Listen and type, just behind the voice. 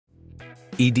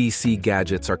EDC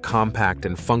gadgets are compact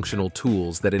and functional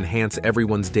tools that enhance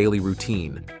everyone's daily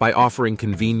routine by offering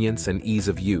convenience and ease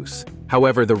of use.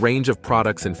 However, the range of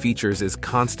products and features is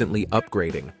constantly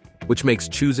upgrading, which makes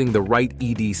choosing the right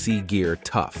EDC gear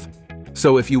tough.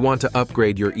 So if you want to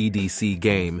upgrade your EDC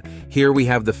game, here we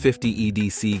have the 50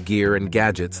 EDC gear and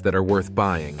gadgets that are worth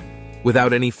buying.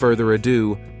 Without any further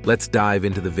ado, let's dive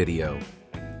into the video.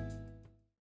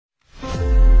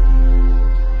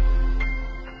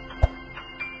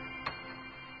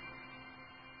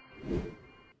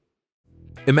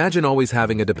 Imagine always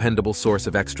having a dependable source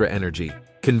of extra energy,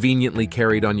 conveniently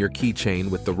carried on your keychain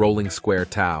with the rolling square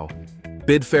Tao.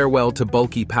 Bid farewell to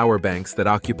bulky power banks that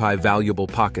occupy valuable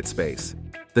pocket space.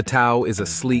 The Tao is a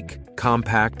sleek,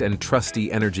 compact, and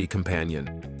trusty energy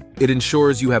companion. It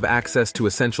ensures you have access to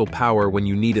essential power when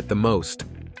you need it the most,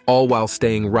 all while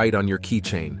staying right on your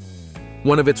keychain.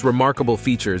 One of its remarkable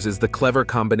features is the clever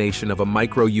combination of a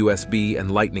micro USB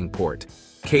and Lightning port,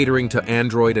 catering to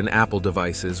Android and Apple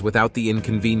devices without the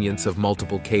inconvenience of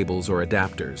multiple cables or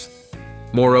adapters.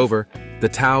 Moreover, the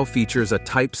Tao features a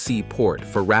Type-C port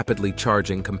for rapidly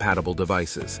charging compatible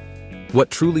devices.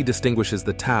 What truly distinguishes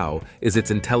the Tao is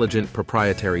its intelligent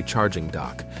proprietary charging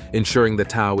dock, ensuring the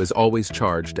Tao is always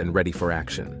charged and ready for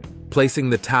action.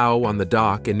 Placing the Tao on the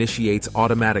dock initiates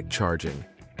automatic charging,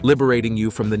 liberating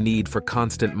you from the need for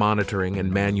constant monitoring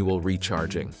and manual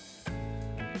recharging.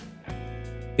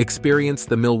 Experience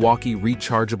the Milwaukee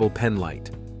Rechargeable Pen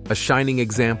Light, a shining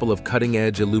example of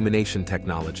cutting-edge illumination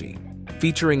technology.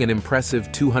 Featuring an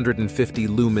impressive 250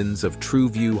 lumens of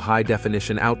TrueView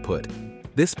high-definition output,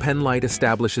 this pen light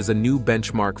establishes a new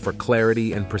benchmark for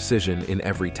clarity and precision in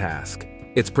every task.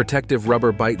 Its protective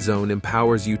rubber bite zone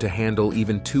empowers you to handle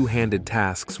even two-handed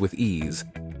tasks with ease,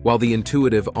 while the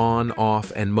intuitive on,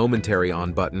 off, and momentary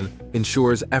on button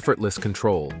ensures effortless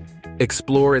control.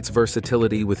 Explore its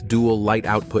versatility with dual light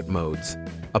output modes,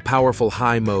 a powerful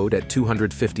high mode at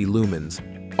 250 lumens,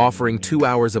 offering 2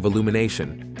 hours of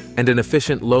illumination, and an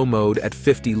efficient low mode at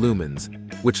 50 lumens,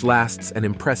 which lasts an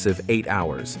impressive 8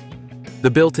 hours.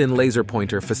 The built-in laser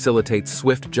pointer facilitates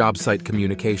swift job site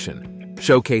communication,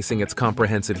 showcasing its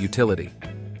comprehensive utility.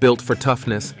 Built for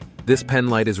toughness, this pen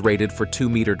light is rated for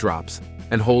 2-meter drops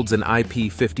and holds an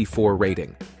IP54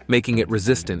 rating, making it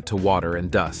resistant to water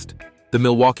and dust. The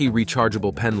Milwaukee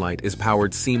Rechargeable Pen Light is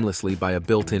powered seamlessly by a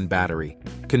built-in battery,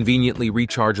 conveniently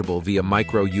rechargeable via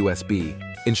micro USB,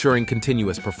 ensuring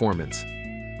continuous performance.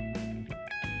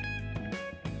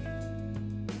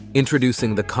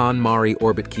 Introducing the KonMari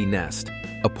OrbitKey Nest,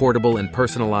 a portable and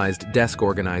personalized desk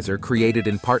organizer created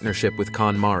in partnership with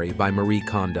KonMari by Marie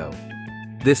Kondo.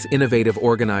 This innovative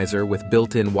organizer with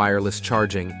built-in wireless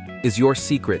charging is your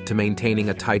secret to maintaining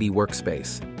a tidy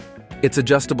workspace. Its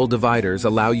adjustable dividers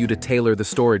allow you to tailor the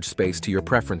storage space to your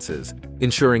preferences,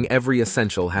 ensuring every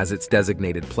essential has its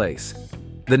designated place.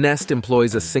 The Nest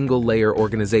employs a single-layer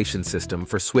organization system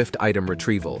for swift item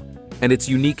retrieval, and its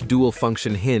unique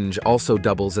dual-function hinge also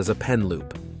doubles as a pen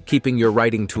loop, keeping your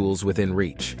writing tools within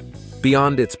reach.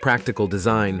 Beyond its practical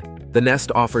design, the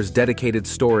Nest offers dedicated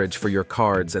storage for your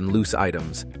cards and loose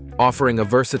items, offering a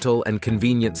versatile and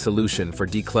convenient solution for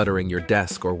decluttering your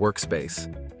desk or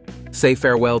workspace. Say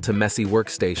farewell to messy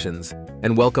workstations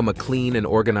and welcome a clean and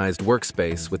organized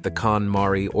workspace with the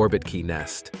KonMari OrbitKey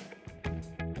Nest.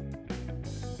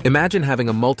 Imagine having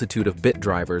a multitude of bit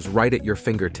drivers right at your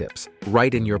fingertips,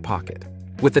 right in your pocket.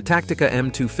 With the Tactica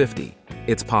M250,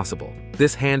 it's possible.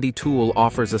 This handy tool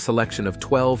offers a selection of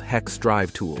 12 hex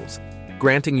drive tools,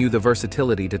 granting you the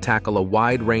versatility to tackle a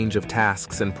wide range of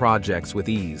tasks and projects with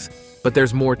ease. But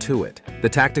there's more to it. The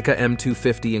Tactica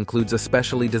M250 includes a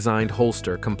specially designed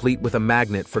holster complete with a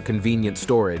magnet for convenient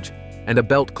storage and a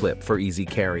belt clip for easy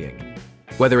carrying.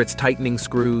 Whether it's tightening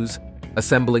screws,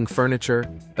 assembling furniture,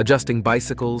 adjusting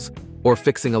bicycles, or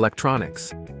fixing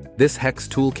electronics, this hex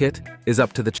toolkit is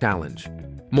up to the challenge.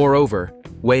 Moreover,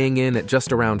 weighing in at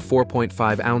just around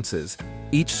 4.5 ounces,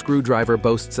 each screwdriver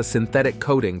boasts a synthetic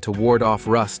coating to ward off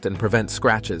rust and prevent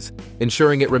scratches,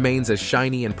 ensuring it remains as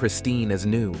shiny and pristine as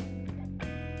new.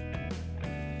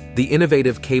 The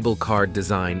innovative cable card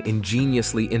design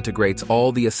ingeniously integrates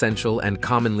all the essential and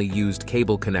commonly used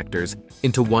cable connectors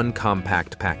into one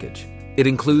compact package. It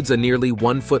includes a nearly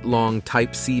 1-foot-long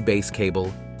Type-C base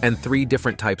cable and 3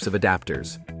 different types of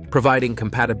adapters, providing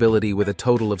compatibility with a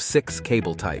total of 6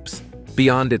 cable types.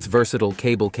 Beyond its versatile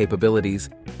cable capabilities,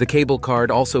 the cable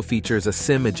card also features a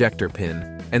SIM ejector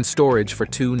pin and storage for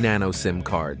 2 nano SIM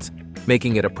cards,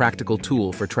 making it a practical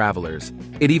tool for travelers.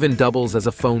 It even doubles as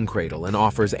a phone cradle and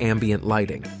offers ambient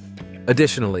lighting.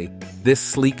 Additionally, this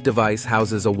sleek device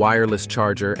houses a wireless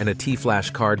charger and a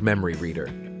T-Flash card memory reader.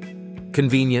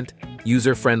 Convenient,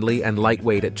 User-friendly and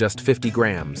lightweight at just 50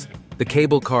 grams, the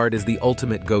cable card is the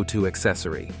ultimate go-to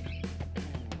accessory.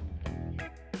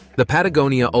 The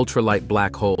Patagonia Ultralight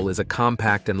Black Hole is a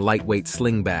compact and lightweight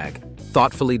sling bag,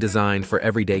 thoughtfully designed for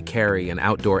everyday carry and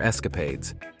outdoor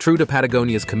escapades. True to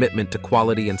Patagonia's commitment to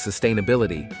quality and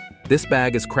sustainability, this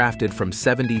bag is crafted from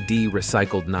 70D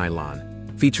recycled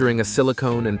nylon, featuring a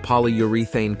silicone and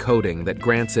polyurethane coating that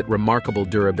grants it remarkable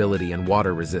durability and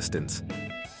water resistance.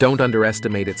 Don't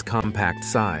underestimate its compact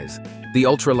size. The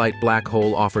Ultralight Black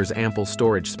Hole offers ample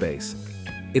storage space.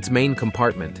 Its main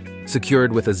compartment,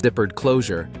 secured with a zippered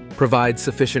closure, provides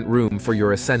sufficient room for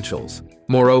your essentials.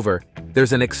 Moreover,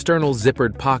 there's an external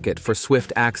zippered pocket for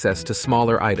swift access to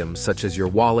smaller items such as your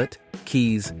wallet,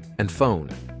 keys, and phone.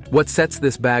 What sets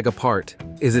this bag apart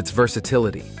is its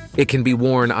versatility. It can be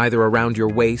worn either around your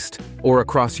waist or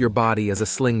across your body as a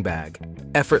sling bag,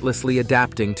 effortlessly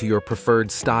adapting to your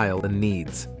preferred style and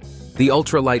needs. The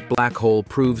Ultralight Black Hole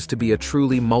proves to be a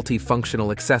truly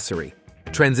multifunctional accessory,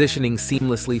 transitioning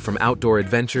seamlessly from outdoor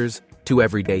adventures to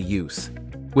everyday use.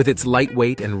 With its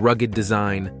lightweight and rugged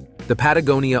design, the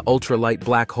Patagonia Ultralight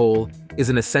Black Hole is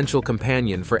an essential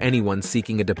companion for anyone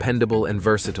seeking a dependable and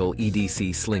versatile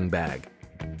EDC sling bag.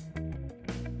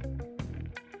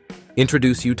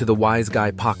 Introduce you to the Wise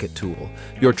Guy Pocket Tool,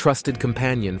 your trusted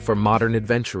companion for modern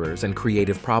adventurers and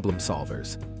creative problem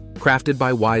solvers. Crafted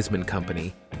by Wiseman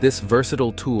Company, this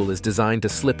versatile tool is designed to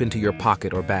slip into your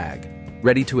pocket or bag,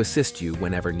 ready to assist you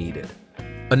whenever needed.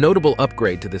 A notable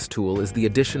upgrade to this tool is the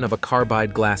addition of a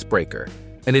carbide glass breaker,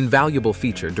 an invaluable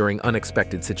feature during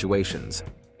unexpected situations.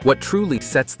 What truly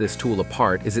sets this tool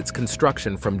apart is its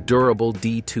construction from durable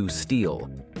D2 steel,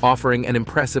 offering an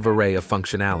impressive array of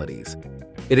functionalities.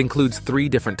 It includes 3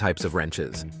 different types of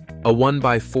wrenches: a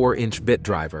 1x4-inch bit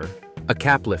driver, a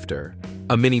cap lifter,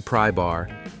 a mini pry bar,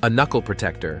 a knuckle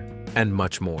protector, and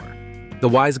much more. The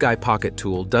Wise Guy Pocket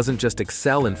Tool doesn't just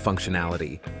excel in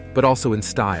functionality, but also in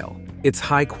style. Its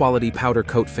high-quality powder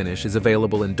coat finish is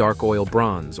available in dark oil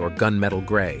bronze or gunmetal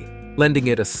gray, lending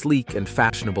it a sleek and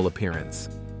fashionable appearance.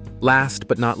 Last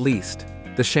but not least,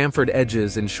 the chamfered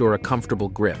edges ensure a comfortable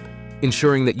grip,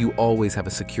 ensuring that you always have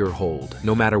a secure hold,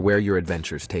 no matter where your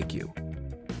adventures take you.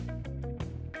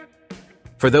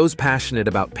 For those passionate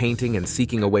about painting and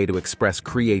seeking a way to express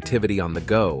creativity on the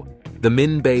go, the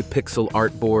Minbei Pixel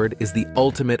Art Board is the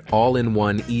ultimate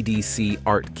all-in-one EDC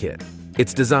art kit.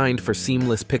 It's designed for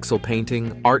seamless pixel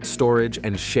painting, art storage,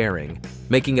 and sharing,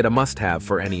 making it a must-have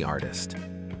for any artist.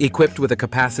 Equipped with a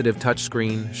capacitive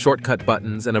touchscreen, shortcut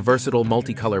buttons, and a versatile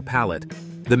multicolor palette,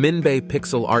 the Minbei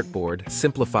Pixel Art Board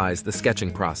simplifies the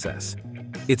sketching process.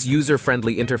 Its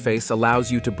user-friendly interface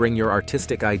allows you to bring your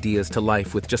artistic ideas to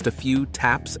life with just a few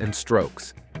taps and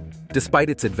strokes. Despite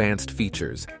its advanced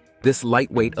features, this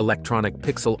lightweight electronic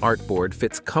pixel art board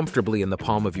fits comfortably in the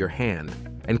palm of your hand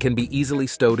and can be easily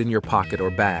stowed in your pocket or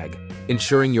bag,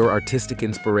 ensuring your artistic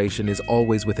inspiration is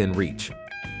always within reach.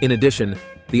 In addition,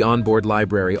 the onboard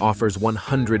library offers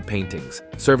 100 paintings,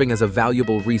 serving as a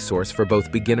valuable resource for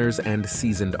both beginners and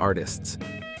seasoned artists.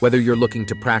 Whether you're looking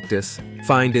to practice,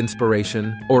 find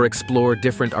inspiration, or explore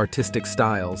different artistic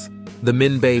styles, the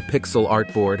Minbei Pixel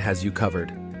Art Board has you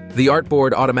covered. The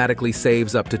artboard automatically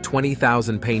saves up to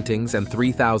 20,000 paintings and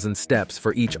 3,000 steps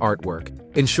for each artwork,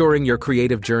 ensuring your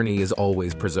creative journey is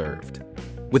always preserved.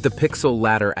 With the Pixel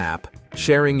Ladder app,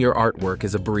 sharing your artwork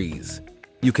is a breeze.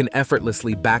 You can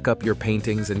effortlessly back up your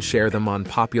paintings and share them on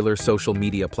popular social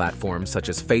media platforms such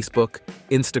as Facebook,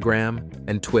 Instagram,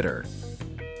 and Twitter.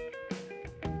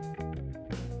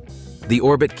 The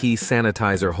Orbit Key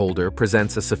sanitizer holder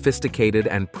presents a sophisticated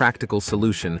and practical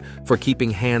solution for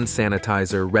keeping hand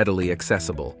sanitizer readily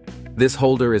accessible. This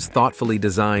holder is thoughtfully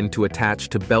designed to attach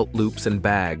to belt loops and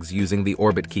bags using the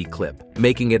Orbit Key clip,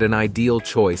 making it an ideal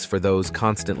choice for those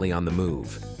constantly on the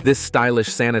move. This stylish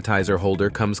sanitizer holder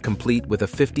comes complete with a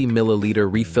 50 milliliter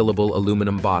refillable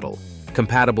aluminum bottle,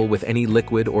 compatible with any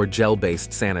liquid or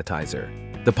gel-based sanitizer.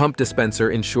 The pump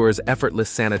dispenser ensures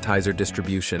effortless sanitizer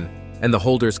distribution, and the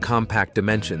holder's compact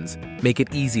dimensions make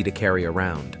it easy to carry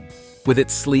around. With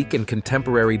its sleek and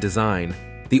contemporary design,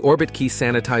 the Orbit Key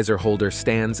sanitizer holder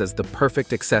stands as the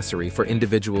perfect accessory for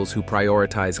individuals who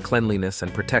prioritize cleanliness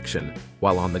and protection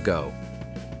while on the go.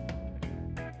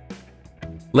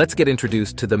 Let's get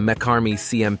introduced to the Mekarmi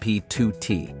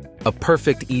CMP2T, a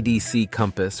perfect EDC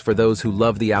compass for those who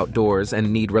love the outdoors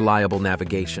and need reliable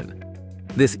navigation.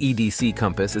 This EDC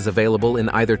compass is available in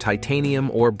either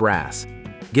titanium or brass,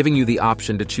 giving you the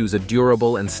option to choose a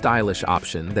durable and stylish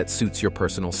option that suits your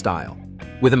personal style.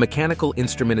 With a mechanical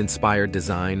instrument-inspired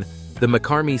design, the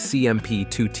Mekarmi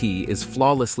CMP2T is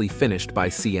flawlessly finished by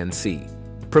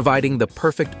CNC. providing the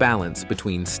perfect balance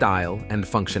between style and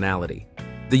functionality.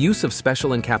 The use of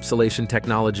special encapsulation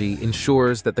technology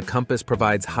ensures that the compass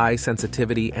provides high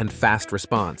sensitivity and fast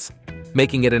response,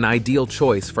 making it an ideal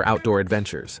choice for outdoor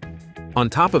adventures. On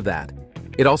top of that,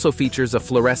 it also features a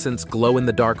fluorescence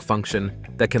glow-in-the-dark function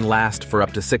that can last for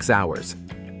up to 6 hours,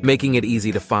 making it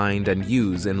easy to find and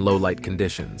use in low-light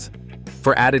conditions.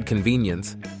 For added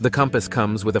convenience, the compass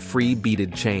comes with a free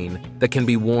beaded chain that can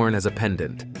be worn as a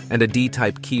pendant and a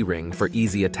D-type keyring for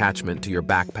easy attachment to your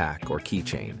backpack or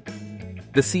keychain.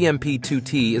 The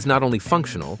CMP2T is not only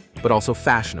functional, but also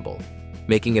fashionable,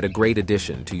 making it a great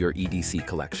addition to your EDC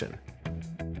collection.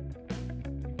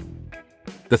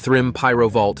 The Thrim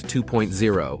PyroVault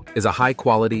 2.0 is a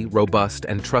high-quality, robust,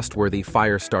 and trustworthy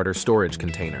fire starter storage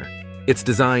container. Its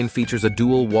design features a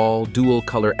dual-wall,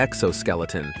 dual-color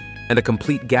exoskeleton and a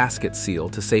complete gasket seal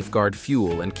to safeguard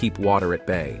fuel and keep water at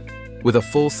bay. With a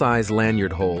full-size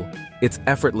lanyard hole, it's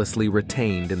effortlessly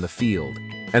retained in the field,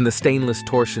 and the stainless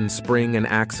torsion spring and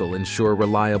axle ensure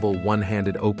reliable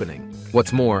one-handed opening.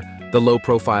 What's more, the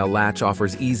low-profile latch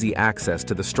offers easy access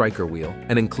to the striker wheel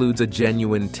and includes a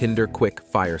genuine Tinder-quick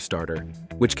fire starter,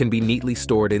 which can be neatly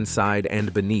stored inside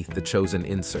and beneath the chosen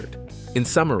insert. In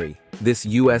summary, this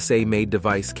USA-made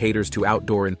device caters to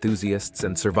outdoor enthusiasts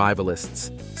and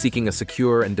survivalists seeking a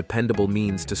secure and dependable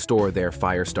means to store their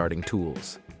fire-starting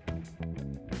tools.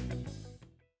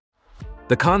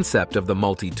 The concept of the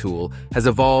multi-tool has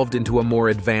evolved into a more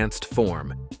advanced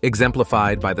form,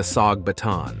 exemplified by the SOG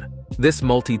baton. This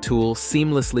multi-tool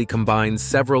seamlessly combines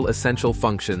several essential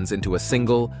functions into a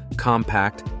single,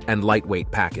 compact, and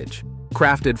lightweight package.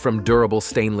 Crafted from durable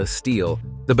stainless steel,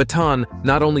 the baton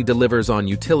not only delivers on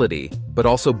utility, but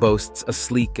also boasts a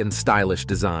sleek and stylish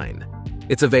design.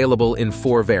 It's available in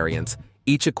 4 variants,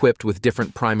 each equipped with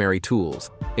different primary tools,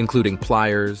 including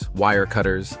pliers, wire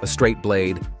cutters, a straight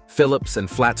blade, Phillips and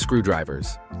flat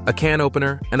screwdrivers, a can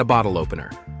opener, and a bottle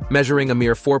opener. Measuring a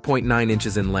mere 4.9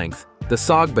 inches in length, the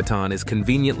SOG baton is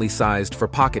conveniently sized for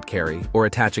pocket carry or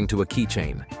attaching to a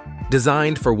keychain.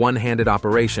 Designed for one-handed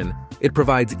operation, it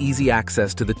provides easy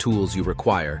access to the tools you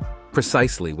require,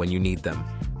 precisely when you need them.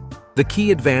 The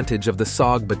key advantage of the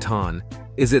SOG baton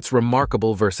is its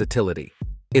remarkable versatility.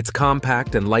 Its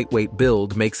compact and lightweight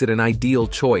build makes it an ideal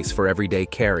choice for everyday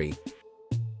carry.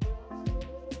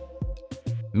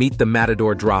 Meet the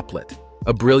Matador Droplet,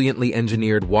 a brilliantly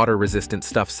engineered water-resistant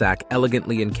stuff sack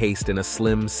elegantly encased in a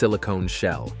slim silicone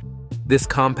shell. This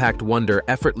compact wonder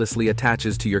effortlessly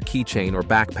attaches to your keychain or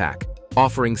backpack,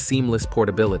 offering seamless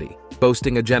portability.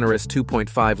 Boasting a generous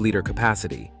 2.5-liter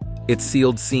capacity, its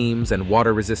sealed seams and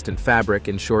water-resistant fabric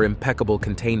ensure impeccable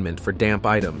containment for damp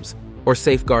items or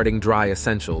safeguarding dry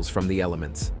essentials from the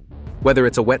elements. Whether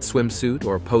it's a wet swimsuit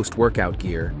or post-workout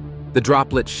gear, the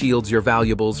droplet shields your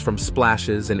valuables from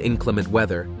splashes and inclement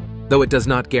weather, though it does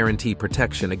not guarantee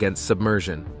protection against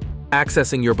submersion.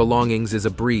 Accessing your belongings is a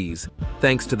breeze,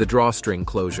 thanks to the drawstring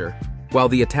closure, while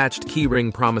the attached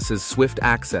keyring promises swift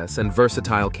access and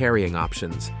versatile carrying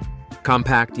options.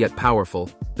 Compact yet powerful,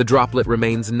 the droplet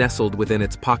remains nestled within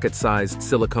its pocket-sized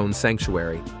silicone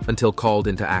sanctuary until called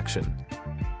into action.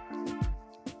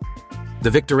 The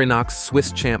Victorinox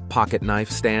Swiss Champ pocket knife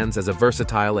stands as a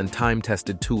versatile and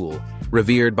time-tested tool,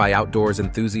 revered by outdoors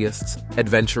enthusiasts,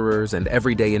 adventurers, and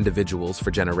everyday individuals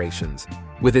for generations.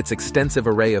 With its extensive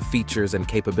array of features and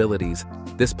capabilities,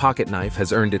 this pocket knife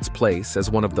has earned its place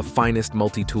as one of the finest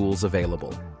multi-tools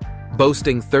available.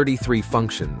 Boasting 33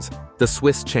 functions, the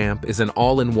Swiss Champ is an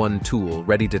all-in-one tool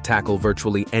ready to tackle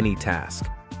virtually any task.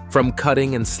 From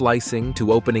cutting and slicing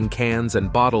to opening cans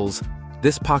and bottles,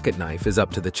 this pocket knife is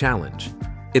up to the challenge.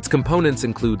 Its components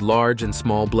include large and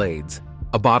small blades,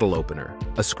 a bottle opener,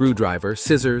 a screwdriver,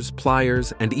 scissors,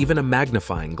 pliers, and even a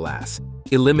magnifying glass,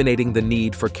 eliminating the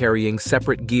need for carrying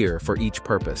separate gear for each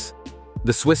purpose.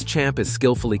 The Swiss Champ is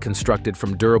skillfully constructed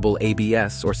from durable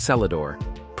ABS or Celador,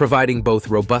 providing both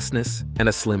robustness and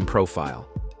a slim profile.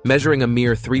 Measuring a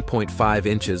mere 3.5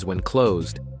 inches when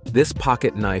closed, this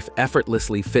pocket knife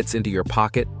effortlessly fits into your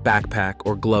pocket, backpack,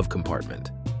 or glove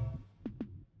compartment.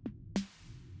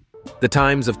 The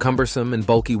times of cumbersome and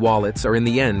bulky wallets are in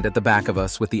the end at the back of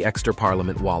us with the Extra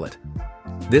Parliament wallet.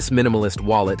 This minimalist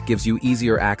wallet gives you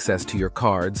easier access to your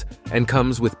cards and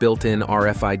comes with built-in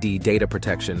RFID data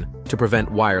protection to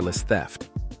prevent wireless theft.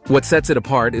 What sets it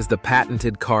apart is the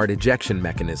patented card ejection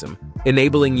mechanism,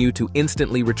 enabling you to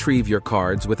instantly retrieve your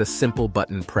cards with a simple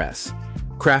button press.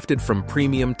 Crafted from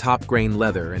premium top-grain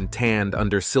leather and tanned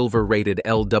under silver-rated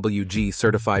LWG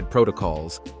certified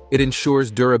protocols, it ensures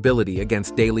durability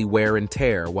against daily wear and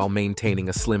tear while maintaining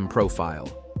a slim profile.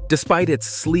 Despite its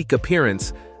sleek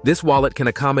appearance, this wallet can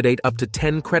accommodate up to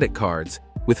 10 credit cards,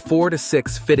 with 4 to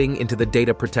 6 fitting into the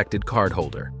data-protected card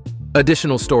holder.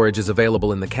 Additional storage is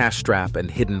available in the cash strap and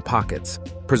hidden pockets,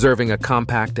 preserving a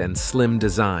compact and slim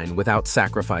design without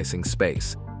sacrificing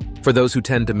space. For those who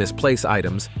tend to misplace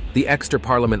items, the Exter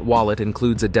Parliament wallet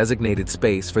includes a designated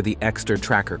space for the Exter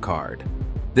Tracker card.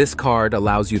 This card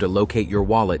allows you to locate your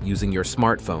wallet using your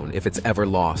smartphone if it's ever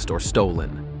lost or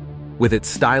stolen. With its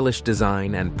stylish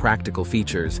design and practical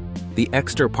features, the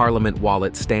Exter Parliament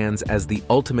wallet stands as the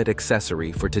ultimate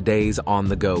accessory for today's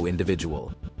on-the-go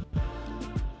individual.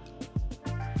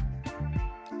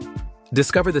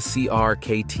 Discover the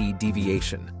CRKT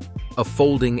Deviation, a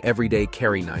folding everyday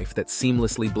carry knife that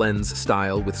seamlessly blends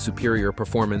style with superior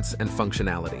performance and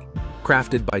functionality.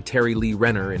 Crafted by Terry Lee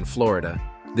Renner in Florida,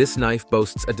 this knife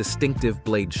boasts a distinctive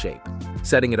blade shape,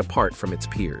 setting it apart from its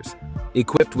peers.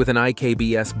 Equipped with an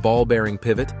IKBS ball-bearing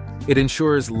pivot, it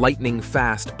ensures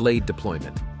lightning-fast blade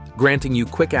deployment, granting you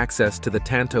quick access to the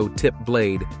Tanto tip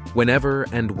blade whenever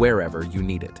and wherever you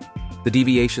need it. The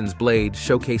Deviation's blade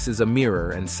showcases a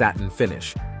mirror and satin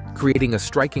finish, creating a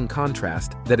striking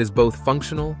contrast that is both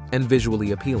functional and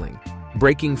visually appealing.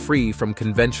 Breaking free from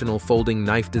conventional folding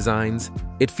knife designs,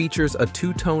 it features a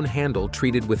two-tone handle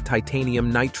treated with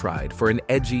titanium nitride for an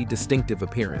edgy, distinctive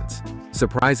appearance.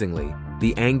 Surprisingly,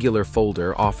 the angular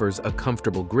folder offers a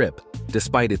comfortable grip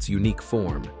despite its unique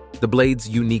form. The blade's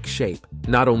unique shape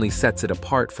not only sets it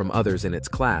apart from others in its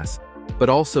class, but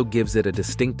also gives it a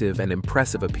distinctive and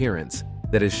impressive appearance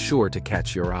that is sure to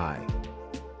catch your eye.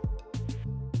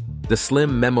 The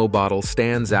slim memo bottle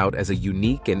stands out as a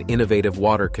unique and innovative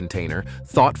water container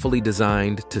thoughtfully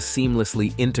designed to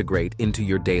seamlessly integrate into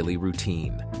your daily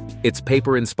routine. Its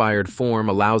paper-inspired form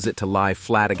allows it to lie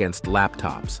flat against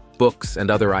laptops, books, and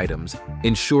other items,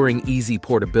 ensuring easy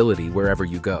portability wherever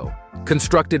you go.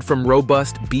 Constructed from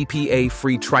robust,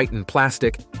 BPA-free Triton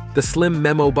plastic, the slim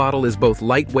memo bottle is both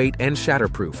lightweight and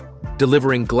shatterproof,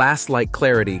 delivering glass-like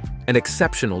clarity and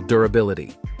exceptional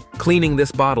durability. Cleaning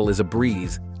this bottle is a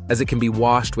breeze, as it can be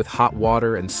washed with hot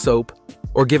water and soap,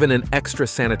 or given an extra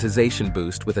sanitization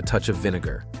boost with a touch of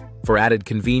vinegar. For added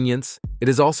convenience, it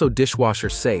is also dishwasher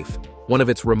safe. One of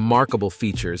its remarkable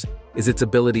features is its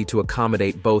ability to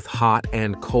accommodate both hot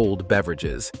and cold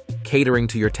beverages, catering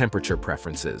to your temperature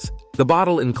preferences. The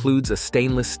bottle includes a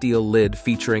stainless steel lid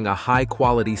featuring a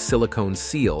high-quality silicone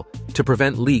seal to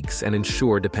prevent leaks and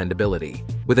ensure dependability.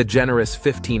 With a generous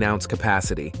 15-ounce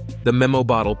capacity, the memo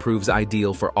bottle proves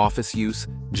ideal for office use,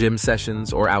 gym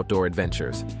sessions, or outdoor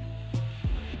adventures.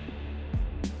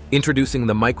 Introducing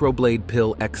the Microblade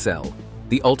Pill XL,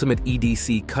 the ultimate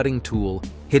EDC cutting tool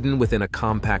hidden within a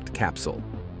compact capsule.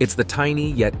 It's the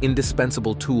tiny yet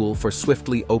indispensable tool for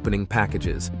swiftly opening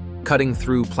packages, cutting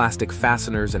through plastic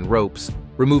fasteners and ropes,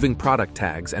 removing product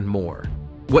tags, and more.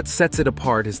 What sets it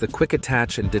apart is the quick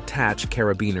attach and detach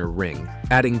carabiner ring,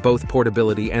 adding both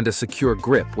portability and a secure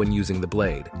grip when using the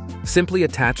blade. Simply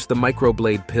attach the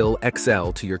Microblade Pill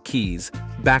XL to your keys,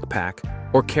 backpack,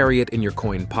 or carry it in your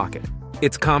coin pocket.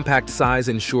 Its compact size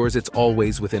ensures it's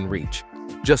always within reach.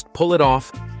 Just pull it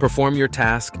off, perform your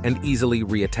task, and easily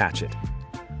reattach it.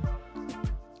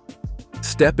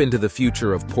 Step into the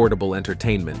future of portable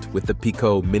entertainment with the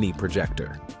Pico Mini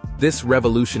Projector. This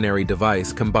revolutionary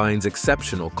device combines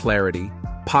exceptional clarity,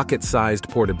 pocket-sized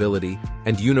portability,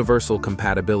 and universal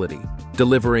compatibility,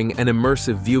 delivering an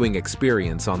immersive viewing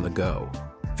experience on the go.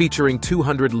 Featuring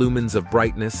 200 lumens of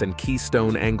brightness and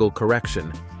keystone angle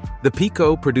correction, the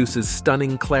Pico produces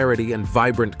stunning clarity and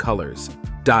vibrant colors.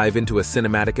 Dive into a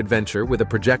cinematic adventure with a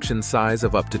projection size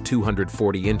of up to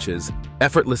 240 inches,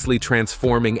 effortlessly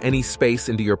transforming any space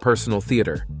into your personal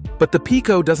theater. But the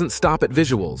Pico doesn't stop at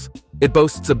visuals. It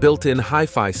boasts a built-in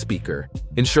hi-fi speaker,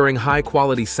 ensuring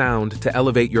high-quality sound to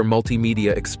elevate your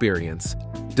multimedia experience.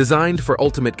 Designed for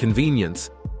ultimate convenience,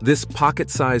 this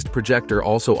pocket-sized projector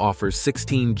also offers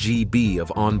 16 GB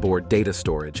of onboard data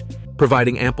storage,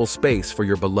 providing ample space for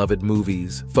your beloved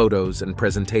movies, photos, and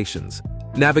presentations.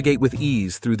 Navigate with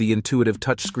ease through the intuitive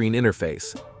touchscreen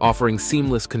interface, offering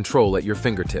seamless control at your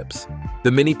fingertips.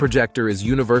 The mini projector is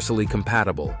universally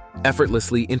compatible,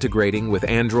 effortlessly integrating with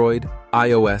Android,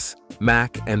 iOS,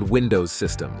 Mac, and Windows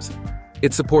systems.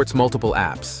 It supports multiple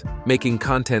apps, making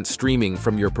content streaming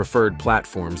from your preferred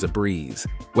platforms a breeze.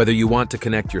 Whether you want to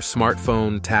connect your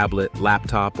smartphone, tablet,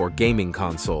 laptop, or gaming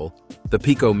console, the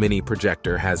Pico Mini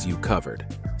Projector has you covered.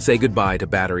 Say goodbye to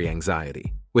battery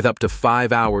anxiety. With up to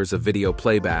 5 hours of video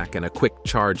playback and a quick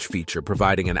charge feature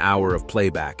providing an hour of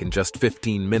playback in just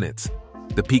 15 minutes,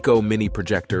 the Pico Mini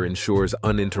Projector ensures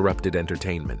uninterrupted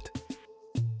entertainment.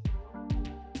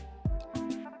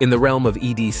 In the realm of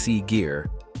EDC gear,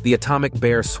 The Atomic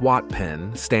Bear SWAT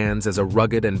pen stands as a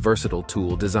rugged and versatile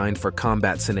tool designed for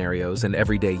combat scenarios and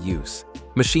everyday use.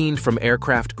 Machined from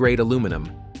aircraft-grade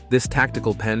aluminum, this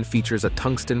tactical pen features a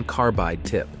tungsten carbide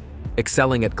tip,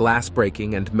 excelling at glass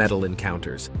breaking and metal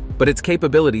encounters. But its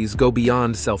capabilities go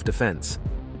beyond self-defense.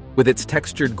 With its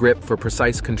textured grip for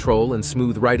precise control and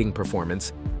smooth writing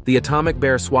performance, the Atomic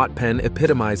Bear SWAT pen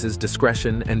epitomizes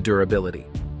discretion and durability.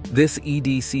 This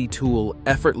EDC tool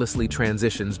effortlessly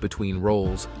transitions between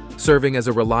roles, serving as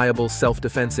a reliable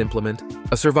self-defense implement,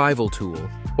 a survival tool,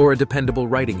 or a dependable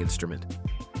writing instrument.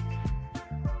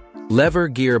 Lever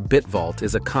Gear BitVault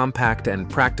is a compact and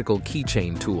practical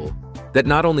keychain tool that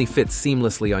not only fits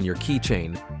seamlessly on your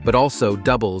keychain, but also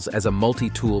doubles as a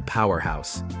multi-tool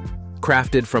powerhouse.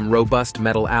 Crafted from robust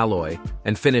metal alloy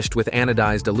and finished with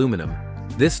anodized aluminum,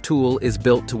 this tool is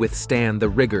built to withstand the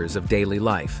rigors of daily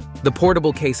life. The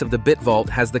portable case of the BitVault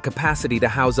has the capacity to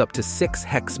house up to 6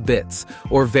 hex bits,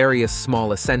 or various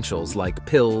small essentials like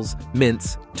pills,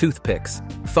 mints, toothpicks,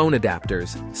 phone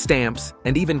adapters, stamps,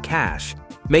 and even cash,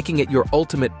 making it your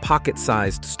ultimate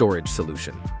pocket-sized storage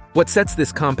solution. What sets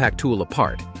this compact tool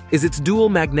apart is its dual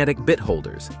magnetic bit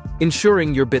holders,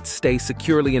 ensuring your bits stay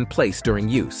securely in place during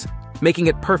use, making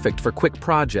it perfect for quick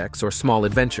projects or small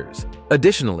adventures.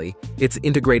 Additionally, its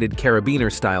integrated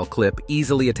carabiner-style clip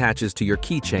easily attaches to your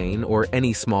keychain or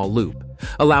any small loop,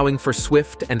 allowing for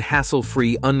swift and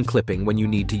hassle-free unclipping when you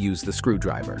need to use the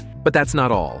screwdriver. But that's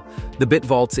not all. The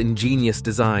BitVault's ingenious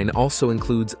design also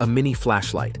includes a mini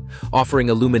flashlight, offering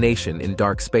illumination in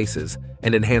dark spaces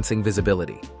and enhancing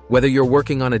visibility. Whether you're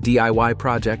working on a DIY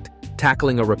project,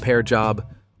 tackling a repair job,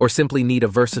 or simply need a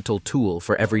versatile tool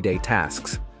for everyday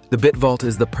tasks, the BitVault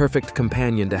is the perfect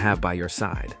companion to have by your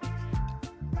side.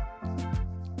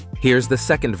 Here's the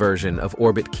second version of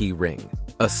Orbit Key Ring,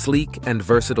 a sleek and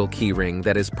versatile keyring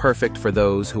that is perfect for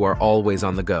those who are always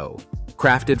on the go.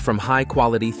 Crafted from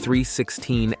high-quality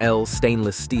 316L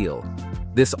stainless steel,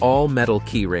 this all-metal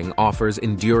keyring offers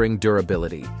enduring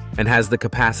durability and has the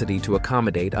capacity to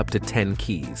accommodate up to 10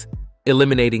 keys,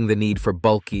 eliminating the need for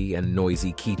bulky and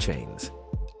noisy keychains.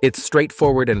 Its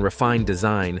straightforward and refined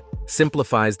design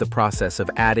simplifies the process of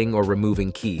adding or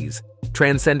removing keys,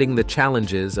 transcending the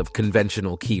challenges of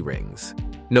conventional key rings.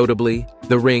 Notably,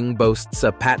 the ring boasts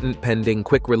a patent-pending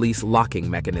quick-release locking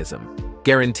mechanism,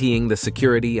 guaranteeing the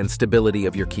security and stability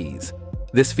of your keys.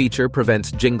 This feature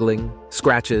prevents jingling,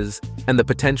 scratches, and the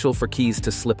potential for keys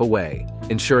to slip away,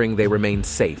 ensuring they remain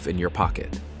safe in your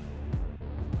pocket.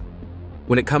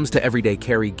 When it comes to everyday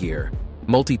carry gear,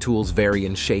 multi-tools vary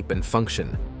in shape and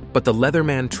function, but the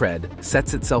Leatherman Tread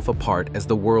sets itself apart as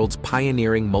the world's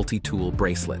pioneering multi-tool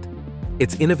bracelet.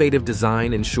 Its innovative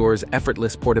design ensures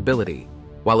effortless portability,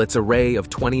 while its array of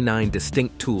 29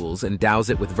 distinct tools endows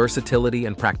it with versatility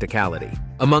and practicality.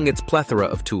 Among its plethora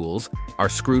of tools are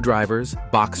screwdrivers,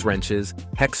 box wrenches,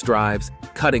 hex drives,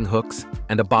 cutting hooks,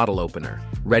 and a bottle opener,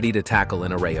 ready to tackle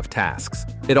an array of tasks.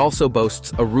 It also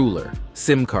boasts a ruler,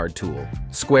 SIM card tool,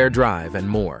 square drive, and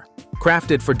more.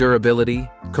 Crafted for durability,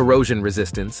 corrosion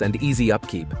resistance, and easy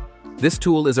upkeep, this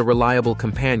tool is a reliable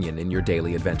companion in your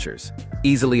daily adventures.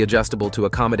 Easily adjustable to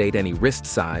accommodate any wrist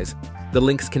size, the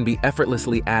links can be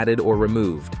effortlessly added or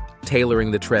removed, tailoring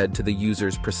the tread to the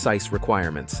user's precise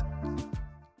requirements.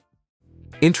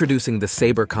 Introducing the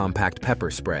Sabre Compact Pepper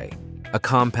Spray, a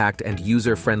compact and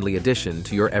user-friendly addition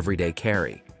to your everyday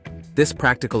carry. This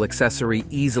practical accessory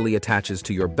easily attaches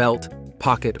to your belt,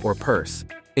 pocket, or purse,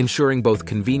 ensuring both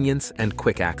convenience and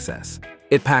quick access.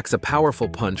 It packs a powerful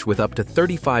punch with up to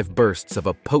 35 bursts of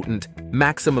a potent,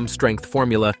 maximum-strength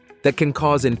formula that can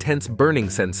cause intense burning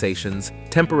sensations,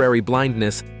 temporary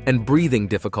blindness, and breathing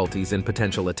difficulties in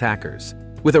potential attackers.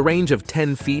 With a range of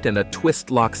 10 feet and a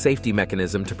twist-lock safety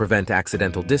mechanism to prevent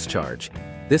accidental discharge,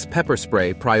 this pepper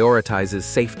spray prioritizes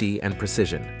safety and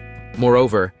precision.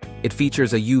 Moreover, it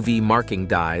features a UV marking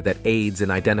dye that aids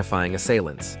in identifying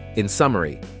assailants. In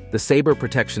summary, the Sabre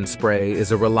Protection Spray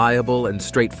is a reliable and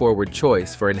straightforward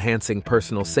choice for enhancing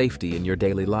personal safety in your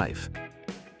daily life.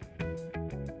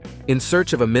 In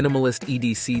search of a minimalist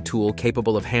EDC tool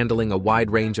capable of handling a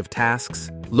wide range of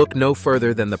tasks, look no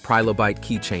further than the Prilobite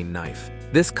Keychain Knife.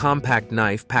 This compact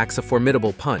knife packs a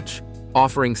formidable punch,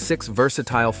 offering 6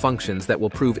 versatile functions that will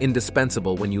prove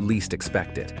indispensable when you least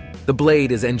expect it. The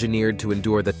blade is engineered to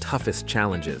endure the toughest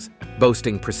challenges,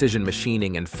 boasting precision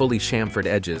machining and fully chamfered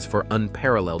edges for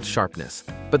unparalleled sharpness.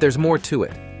 But there's more to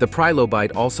it. The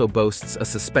Prilobite also boasts a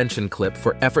suspension clip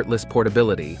for effortless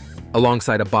portability,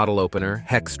 alongside a bottle opener,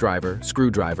 hex driver,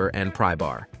 screwdriver, and pry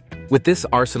bar. With this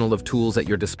arsenal of tools at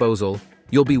your disposal,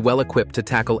 you'll be well equipped to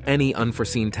tackle any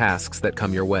unforeseen tasks that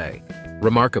come your way.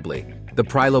 Remarkably, The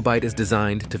Prilobite is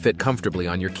designed to fit comfortably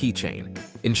on your keychain,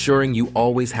 ensuring you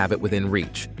always have it within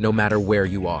reach, no matter where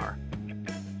you are.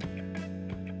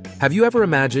 Have you ever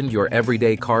imagined your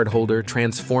everyday card holder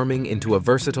transforming into a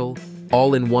versatile,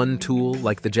 all-in-one tool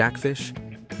like the Jackfish?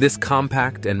 This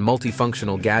compact and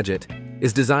multifunctional gadget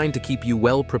is designed to keep you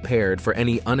well prepared for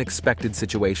any unexpected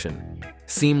situation,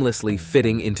 seamlessly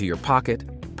fitting into your pocket,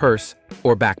 purse,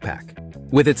 or backpack.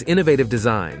 With its innovative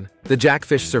design, the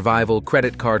Jackfish Survival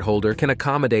credit card holder can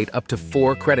accommodate up to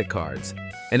 4 credit cards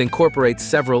and incorporates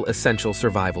several essential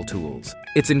survival tools.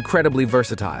 It's incredibly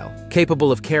versatile,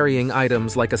 capable of carrying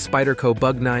items like a Spyderco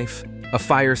bug knife, a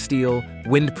fire steel,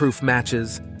 windproof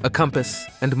matches, a compass,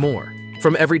 and more.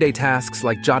 From everyday tasks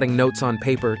like jotting notes on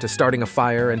paper to starting a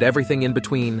fire and everything in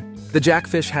between, the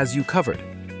Jackfish has you covered.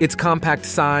 Its compact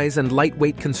size and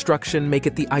lightweight construction make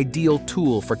it the ideal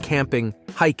tool for camping,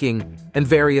 hiking, and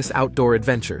various outdoor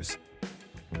adventures.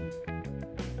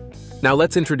 Now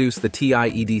let's introduce the TI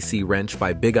EDC wrench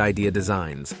by Big Idea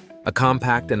Designs, a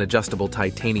compact and adjustable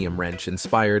titanium wrench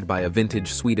inspired by a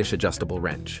vintage Swedish adjustable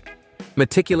wrench.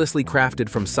 Meticulously crafted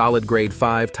from solid grade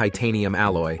 5 titanium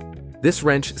alloy, this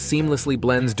wrench seamlessly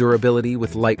blends durability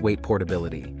with lightweight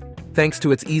portability. Thanks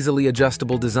to its easily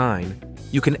adjustable design,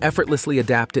 you can effortlessly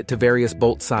adapt it to various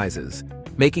bolt sizes,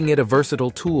 making it a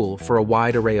versatile tool for a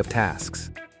wide array of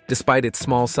tasks. Despite its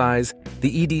small size,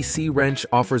 the EDC wrench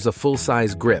offers a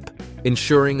full-size grip,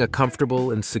 ensuring a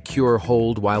comfortable and secure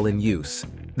hold while in use.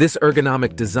 This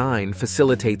ergonomic design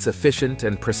facilitates efficient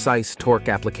and precise torque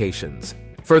applications.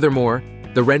 Furthermore,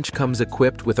 the wrench comes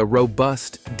equipped with a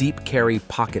robust, deep-carry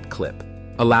pocket clip,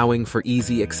 allowing for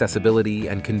easy accessibility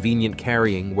and convenient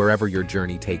carrying wherever your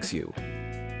journey takes you.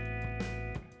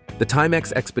 The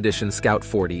Timex Expedition Scout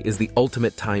 40 is the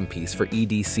ultimate timepiece for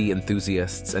EDC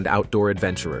enthusiasts and outdoor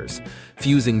adventurers,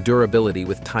 fusing durability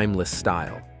with timeless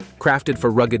style. Crafted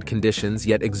for rugged conditions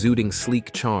yet exuding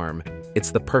sleek charm, it's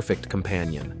the perfect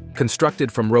companion.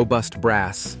 Constructed from robust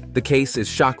brass, the case is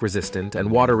shock-resistant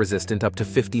and water-resistant up to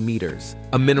 50 meters.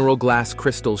 A mineral glass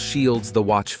crystal shields the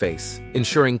watch face,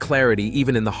 ensuring clarity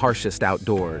even in the harshest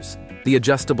outdoors. The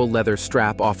adjustable leather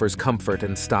strap offers comfort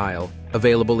and style,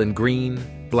 available in green,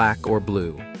 black, or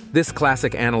blue. This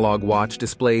classic analog watch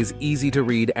displays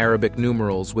easy-to-read Arabic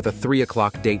numerals with a 3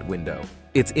 o'clock date window.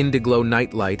 Its Indiglo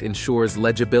nightlight ensures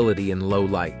legibility in low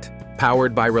light.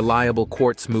 Powered by reliable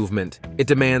quartz movement, it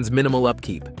demands minimal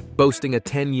upkeep, boasting a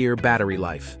 10-year battery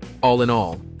life. All in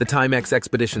all, the Timex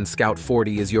Expedition Scout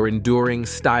 40 is your enduring,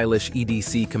 stylish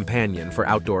EDC companion for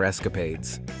outdoor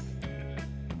escapades.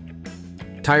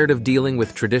 Tired of dealing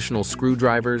with traditional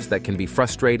screwdrivers that can be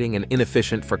frustrating and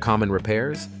inefficient for common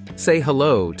repairs? Say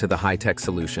hello to the high-tech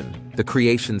solution, the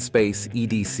Creation Space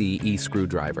EDC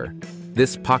e-screwdriver.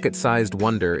 This pocket-sized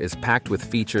wonder is packed with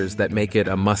features that make it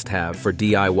a must-have for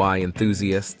DIY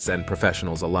enthusiasts and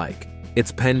professionals alike.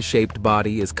 Its pen-shaped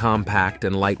body is compact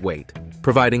and lightweight,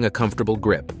 providing a comfortable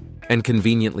grip, and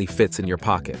conveniently fits in your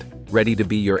pocket, ready to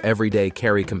be your everyday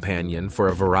carry companion for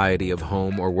a variety of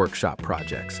home or workshop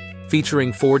projects.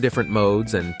 Featuring 4 different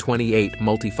modes and 28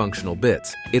 multifunctional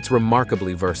bits, it's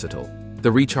remarkably versatile. The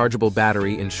rechargeable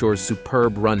battery ensures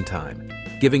superb runtime,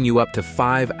 giving you up to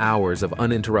 5 hours of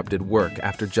uninterrupted work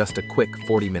after just a quick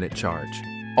 40-minute charge.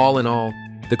 All in all,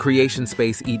 the Creation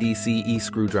Space EDC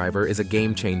e-screwdriver is a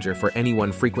game-changer for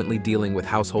anyone frequently dealing with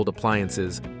household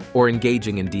appliances or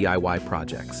engaging in DIY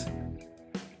projects.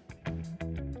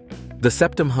 The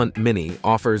Septum Hunt Mini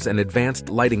offers an advanced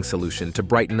lighting solution to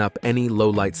brighten up any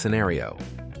low-light scenario.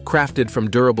 Crafted from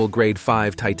durable grade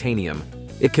 5 titanium,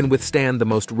 it can withstand the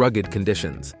most rugged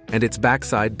conditions, and its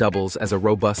backside doubles as a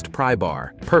robust pry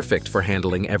bar, perfect for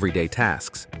handling everyday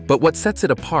tasks. But what sets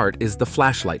it apart is the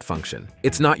flashlight function.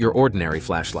 It's not your ordinary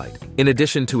flashlight. In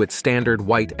addition to its standard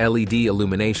white LED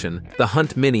illumination, the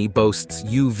Hunt Mini boasts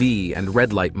UV and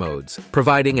red light modes,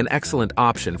 providing an excellent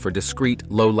option for discreet,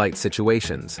 low-light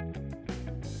situations.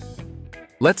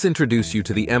 Let's introduce you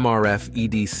to the MRF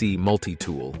EDC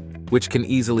multi-tool, which can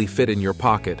easily fit in your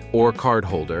pocket or card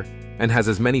holder and has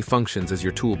as many functions as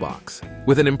your toolbox.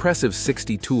 With an impressive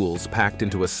 60 tools packed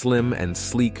into a slim and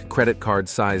sleek credit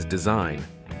card-sized design,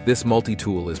 this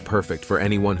multi-tool is perfect for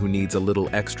anyone who needs a little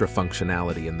extra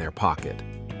functionality in their pocket.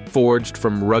 Forged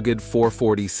from rugged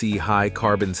 440C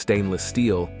high-carbon stainless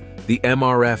steel, the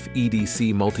MRF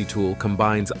EDC multi-tool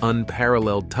combines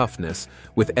unparalleled toughness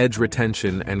with edge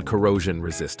retention and corrosion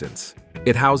resistance.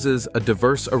 It houses a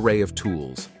diverse array of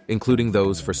tools, including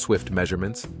those for swift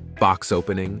measurements, box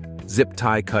opening, zip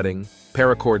tie cutting,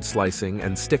 paracord slicing,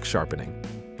 and stick sharpening.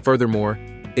 Furthermore,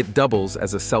 it doubles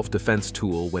as a self-defense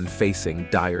tool when facing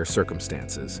dire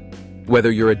circumstances.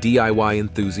 Whether you're a DIY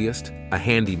enthusiast, a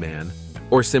handyman,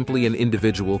 or simply an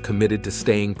individual committed to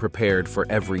staying prepared for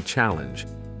every challenge.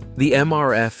 The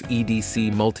MRF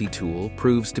EDC multi-tool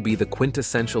proves to be the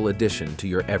quintessential addition to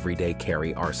your everyday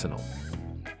carry arsenal.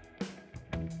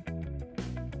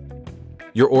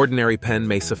 Your ordinary pen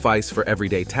may suffice for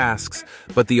everyday tasks,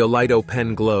 but the Olido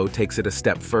Pen Glow takes it a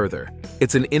step further.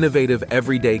 It's an innovative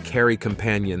everyday carry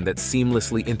companion that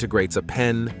seamlessly integrates a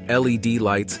pen, LED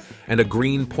lights, and a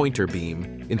green pointer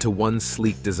beam into one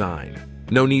sleek design.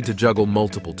 No need to juggle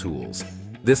multiple tools.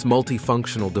 This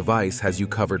multifunctional device has you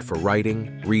covered for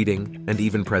writing, reading, and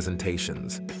even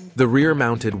presentations. The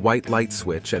rear-mounted white light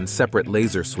switch and separate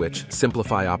laser switch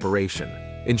simplify operation,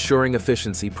 ensuring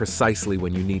efficiency precisely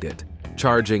when you need it.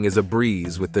 Charging is a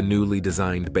breeze with the newly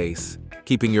designed base,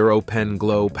 keeping your O Pen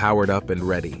Glow powered up and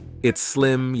ready. Its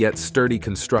slim yet sturdy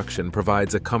construction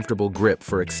provides a comfortable grip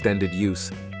for extended use,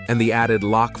 and the added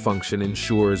lock function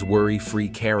ensures worry-free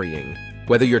carrying.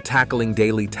 Whether you're tackling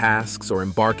daily tasks or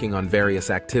embarking on various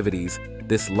activities,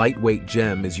 this lightweight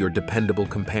gem is your dependable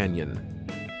companion.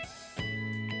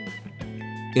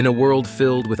 In a world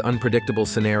filled with unpredictable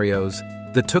scenarios,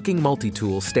 the Tooking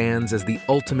Multi-Tool stands as the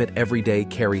ultimate everyday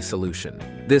carry solution.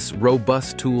 This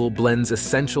robust tool blends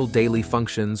essential daily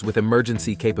functions with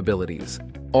emergency capabilities,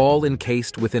 all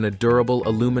encased within a durable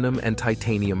aluminum and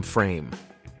titanium frame.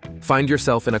 Find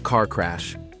yourself in a car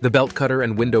crash, the belt cutter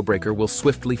and window breaker will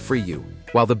swiftly free you,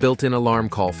 while the built-in alarm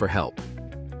call for help.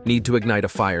 Need to ignite a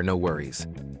fire? No worries.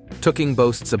 Tooking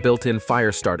boasts a built-in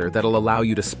fire starter that'll allow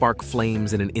you to spark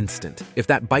flames in an instant. If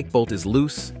that bike bolt is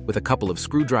loose, with a couple of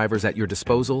screwdrivers at your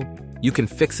disposal, you can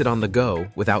fix it on the go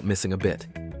without missing a bit.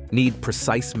 Need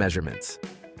precise measurements?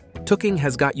 Tooking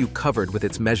has got you covered with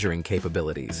its measuring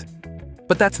capabilities.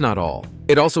 But that's not all.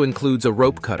 It also includes a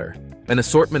rope cutter, an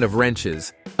assortment of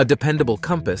wrenches, a dependable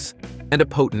compass, and a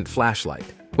potent flashlight.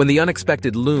 When the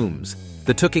unexpected looms,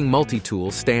 the Tooking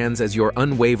Multi-Tool stands as your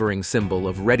unwavering symbol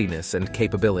of readiness and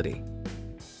capability.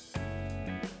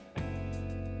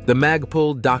 The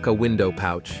Magpul DACA window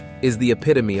pouch is the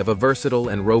epitome of a versatile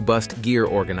and robust gear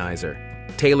organizer,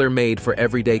 tailor-made for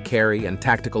everyday carry and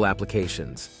tactical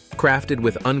applications. Crafted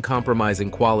with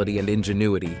uncompromising quality and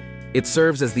ingenuity, it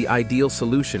serves as the ideal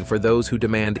solution for those who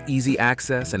demand easy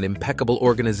access and impeccable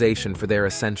organization for their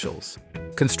essentials.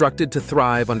 Constructed to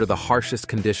thrive under the harshest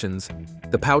conditions,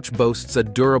 the pouch boasts a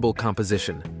durable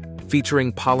composition,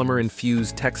 featuring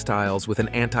polymer-infused textiles with an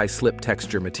anti-slip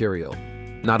texture material.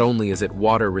 Not only is it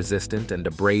water-resistant and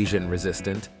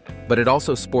abrasion-resistant, but it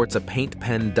also sports a paint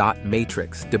pen dot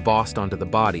matrix debossed onto the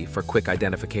body for quick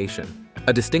identification.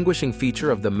 A distinguishing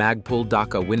feature of the Magpul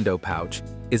DACA window pouch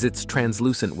is its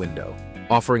translucent window,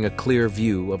 offering a clear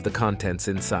view of the contents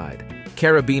inside.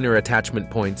 Carabiner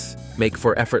attachment points make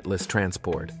for effortless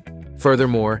transport.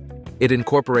 Furthermore, it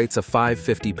incorporates a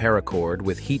 550 paracord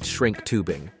with heat shrink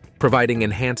tubing, providing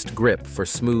enhanced grip for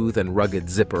smooth and rugged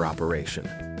zipper operation.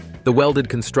 The welded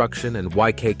construction and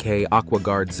YKK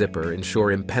AquaGuard zipper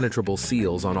ensure impenetrable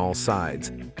seals on all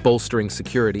sides, bolstering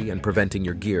security and preventing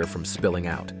your gear from spilling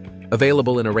out.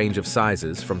 Available in a range of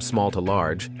sizes from small to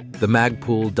large, the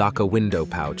Magpul DACA window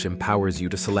pouch empowers you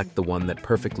to select the one that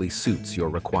perfectly suits your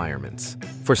requirements.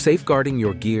 For safeguarding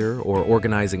your gear or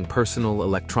organizing personal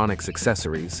electronics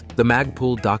accessories, the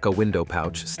Magpul DACA window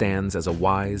pouch stands as a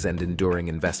wise and enduring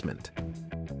investment.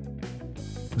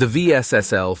 The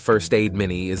VSSL First Aid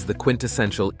Mini is the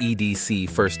quintessential EDC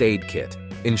first aid kit,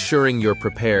 ensuring you're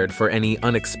prepared for any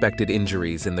unexpected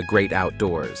injuries in the great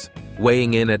outdoors.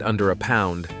 Weighing in at under a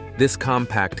pound, this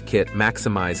compact kit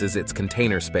maximizes its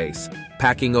container space,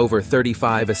 packing over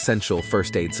 35 essential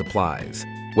first aid supplies.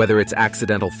 Whether it's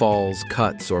accidental falls,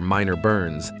 cuts, or minor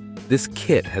burns, this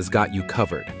kit has got you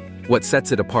covered. What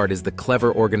sets it apart is the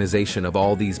clever organization of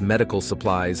all these medical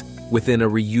supplies within a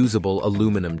reusable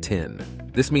aluminum tin.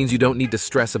 This means you don't need to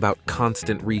stress about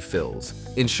constant refills,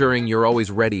 ensuring you're always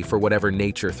ready for whatever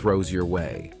nature throws your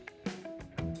way.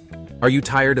 Are you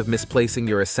tired of misplacing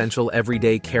your essential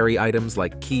everyday carry items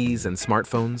like keys and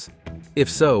smartphones? If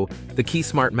so, the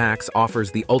KeySmart Max offers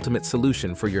the ultimate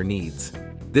solution for your needs.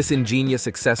 This ingenious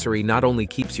accessory not only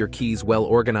keeps your keys well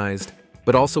organized,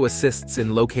 but also assists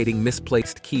in locating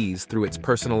misplaced keys through its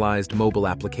personalized mobile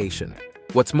application.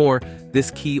 What's more, this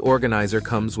key organizer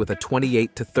comes with a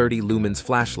 28 to 30 lumens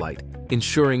flashlight,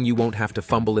 ensuring you won't have to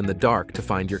fumble in the dark to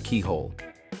find your keyhole.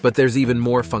 But there's even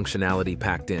more functionality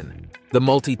packed in. The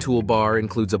multi-toolbar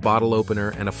includes a bottle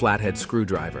opener and a flathead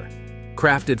screwdriver.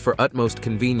 Crafted for utmost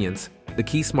convenience, the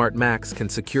KeySmart Max can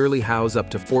securely house up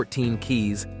to 14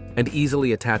 keys and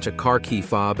easily attach a car key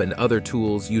fob and other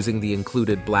tools using the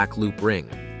included black loop ring.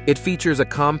 It features a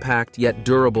compact yet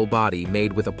durable body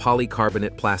made with a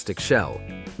polycarbonate plastic shell,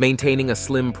 maintaining a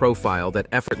slim profile that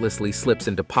effortlessly slips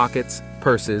into pockets,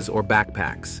 purses, or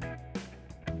backpacks.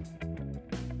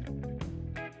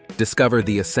 Discover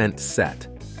the Ascent Set,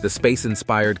 the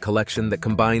space-inspired collection that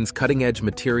combines cutting-edge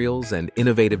materials and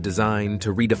innovative design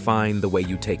to redefine the way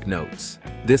you take notes.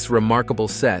 This remarkable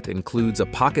set includes a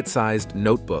pocket-sized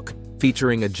notebook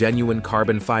featuring a genuine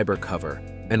carbon fiber cover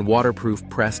and waterproof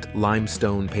pressed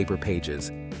limestone paper pages,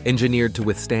 engineered to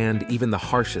withstand even the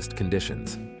harshest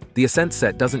conditions. The Ascent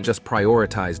Set doesn't just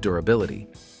prioritize durability.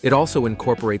 It also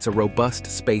incorporates a robust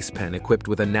space pen equipped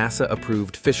with a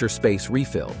NASA-approved Fisher Space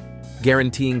refill,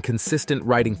 guaranteeing consistent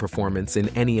writing performance in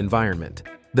any environment.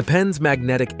 The pen's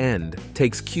magnetic end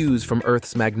takes cues from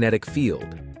Earth's magnetic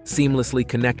field, seamlessly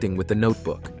connecting with the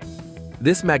notebook.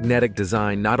 This magnetic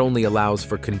design not only allows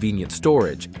for convenient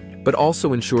storage, but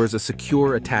also ensures a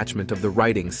secure attachment of the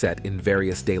writing set in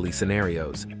various daily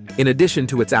scenarios. In addition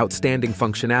to its outstanding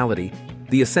functionality,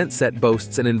 the Ascent Set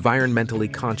boasts an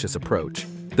environmentally conscious approach.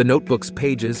 The notebook's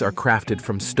pages are crafted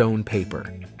from stone paper,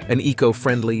 an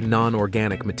eco-friendly,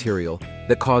 non-organic material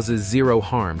that causes zero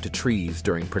harm to trees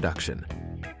during production.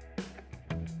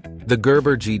 The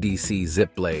Gerber GDC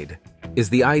Zip Blade is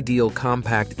the ideal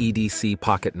compact EDC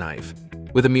pocket knife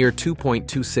with a mere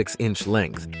 2.26-inch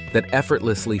length that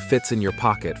effortlessly fits in your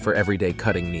pocket for everyday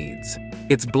cutting needs.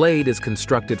 Its blade is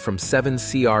constructed from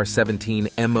 7CR17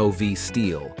 MOV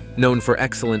steel, known for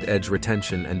excellent edge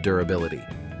retention and durability.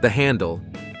 The handle,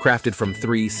 crafted from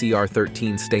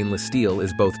 3CR13 stainless steel,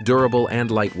 is both durable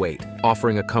and lightweight,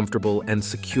 offering a comfortable and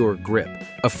secure grip.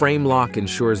 A frame lock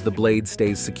ensures the blade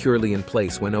stays securely in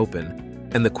place when open,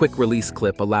 and the quick-release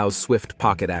clip allows swift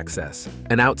pocket access.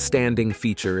 An outstanding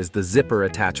feature is the zipper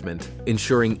attachment,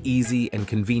 ensuring easy and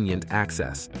convenient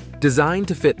access. Designed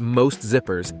to fit most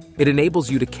zippers, it enables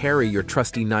you to carry your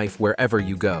trusty knife wherever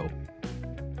you go.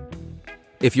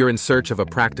 If you're in search of a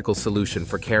practical solution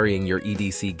for carrying your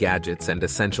EDC gadgets and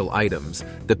essential items,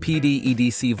 the PD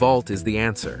EDC Vault is the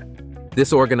answer.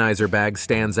 This organizer bag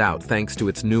stands out thanks to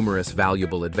its numerous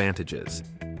valuable advantages.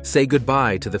 Say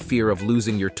goodbye to the fear of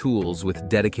losing your tools with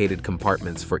dedicated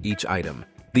compartments for each item.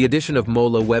 The addition of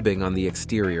Mola webbing on the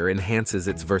exterior enhances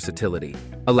its versatility,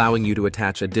 allowing you to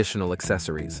attach additional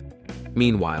accessories.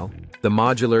 Meanwhile, the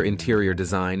modular interior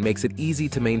design makes it easy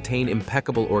to maintain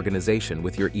impeccable organization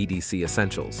with your EDC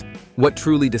essentials. What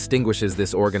truly distinguishes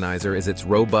this organizer is its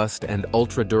robust and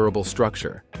ultra-durable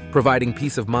structure, providing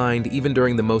peace of mind even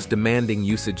during the most demanding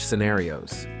usage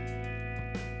scenarios.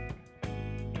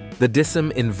 The DISM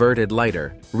Inverted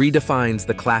Lighter redefines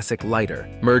the classic lighter,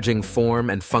 merging form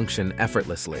and function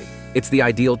effortlessly. It's the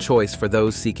ideal choice for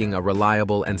those seeking a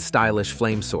reliable and stylish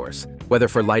flame source, whether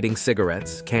for lighting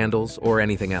cigarettes, candles, or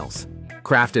anything else.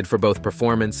 Crafted for both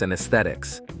performance and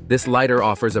aesthetics, this lighter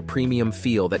offers a premium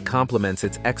feel that complements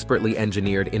its expertly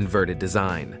engineered inverted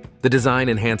design. The design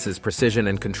enhances precision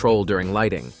and control during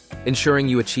lighting, ensuring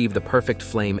you achieve the perfect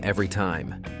flame every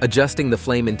time. Adjusting the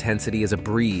flame intensity is a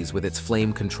breeze with its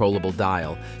flame-controllable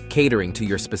dial, catering to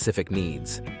your specific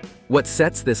needs. What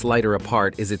sets this lighter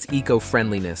apart is its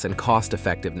eco-friendliness and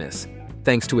cost-effectiveness.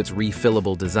 Thanks to its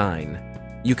refillable design,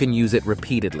 you can use it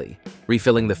repeatedly,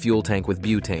 refilling the fuel tank with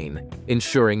butane,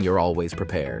 ensuring you're always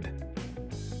prepared.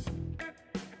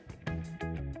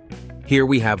 Here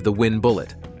we have the Win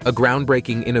Bullet, a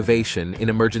groundbreaking innovation in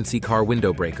emergency car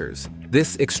window breakers.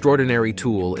 This extraordinary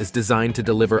tool is designed to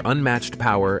deliver unmatched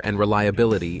power and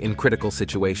reliability in critical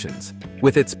situations.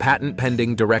 With its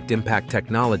patent-pending direct impact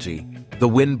technology, the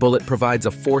Win Bullet provides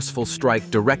a forceful strike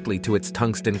directly to its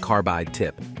tungsten carbide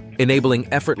tip,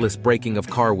 enabling effortless breaking of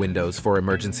car windows for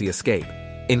emergency escape.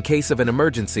 In case of an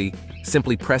emergency,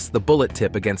 simply press the bullet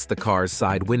tip against the car's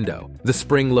side window. The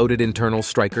spring-loaded internal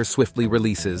striker swiftly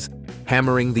releases,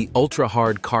 hammering the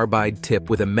ultra-hard carbide tip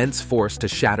with immense force to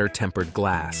shatter tempered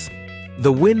glass.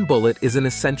 The Win Bullet is an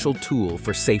essential tool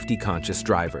for safety-conscious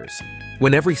drivers.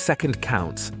 When every second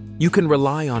counts, you can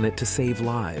rely on it to save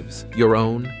lives, your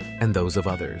own and those of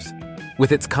others.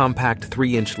 With its compact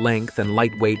 3-inch length and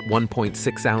lightweight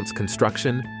 1.6-ounce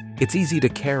construction, it's easy to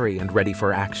carry and ready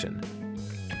for action.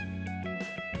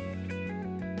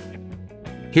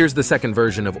 Here's the second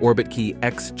version of OrbitKey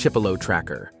X Chipolo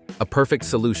Tracker, a perfect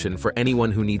solution for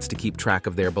anyone who needs to keep track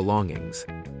of their belongings.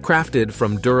 Crafted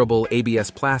from durable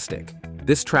ABS plastic,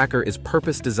 this tracker is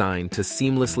purpose-designed to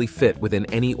seamlessly fit within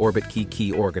any OrbitKey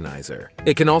key organizer.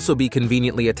 It can also be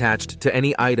conveniently attached to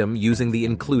any item using the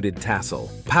included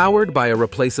tassel. Powered by a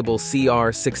replaceable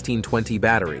CR1620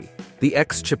 battery, the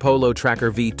X Chipolo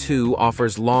Tracker V2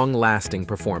 offers long-lasting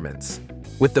performance.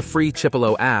 With the free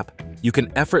Chipolo app, you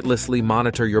can effortlessly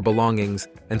monitor your belongings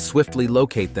and swiftly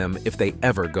locate them if they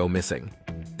ever go missing.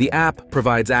 The app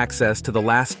provides access to the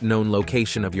last known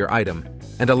location of your item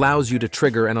and allows you to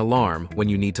trigger an alarm when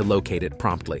you need to locate it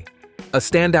promptly. A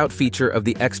standout feature of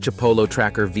the Xchipolo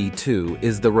Tracker V2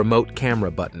 is the remote camera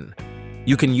button.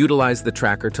 You can utilize the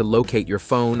tracker to locate your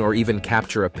phone or even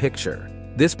capture a picture.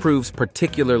 This proves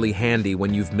particularly handy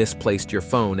when you've misplaced your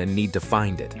phone and need to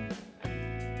find it.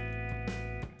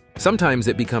 Sometimes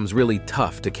it becomes really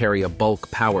tough to carry a bulk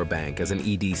power bank as an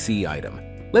EDC item.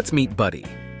 Let's meet Buddy,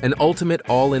 an ultimate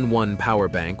all-in-one power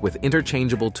bank with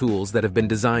interchangeable tools that have been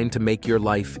designed to make your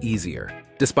life easier.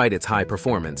 Despite its high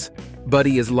performance,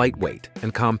 Buddy is lightweight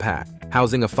and compact,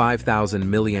 housing a 5,000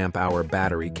 mAh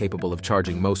battery capable of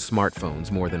charging most smartphones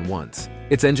more than once.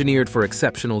 It's engineered for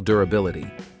exceptional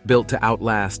durability, built to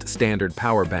outlast standard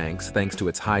power banks thanks to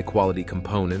its high-quality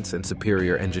components and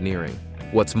superior engineering.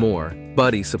 What's more,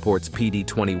 Buddy supports PD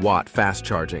 20-watt fast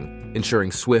charging,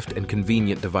 ensuring swift and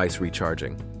convenient device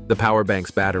recharging. The power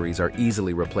bank's batteries are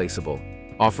easily replaceable,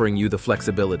 offering you the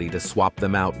flexibility to swap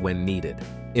them out when needed.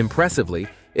 Impressively,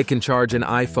 it can charge an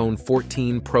iPhone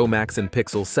 14 Pro Max and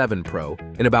Pixel 7 Pro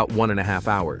in about 1.5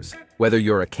 hours. Whether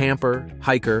you're a camper,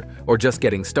 hiker, or just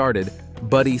getting started,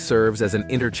 Buddy serves as an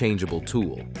interchangeable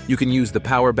tool. You can use the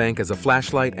power bank as a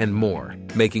flashlight and more,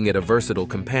 making it a versatile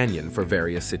companion for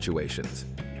various situations.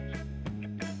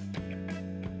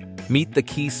 Meet the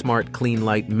KeySmart Clean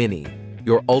Light Mini,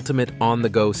 your ultimate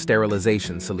on-the-go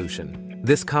sterilization solution.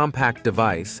 This compact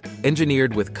device,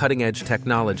 engineered with cutting-edge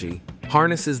technology,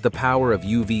 harnesses the power of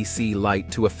UVC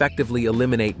light to effectively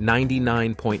eliminate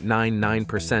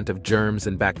 99.99% of germs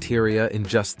and bacteria in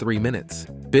just 3 minutes.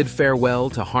 Bid farewell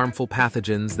to harmful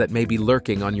pathogens that may be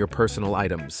lurking on your personal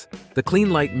items. The Clean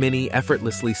Light Mini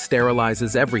effortlessly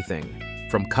sterilizes everything,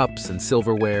 from cups and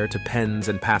silverware to pens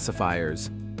and pacifiers.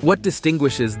 What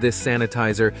distinguishes this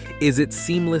sanitizer is its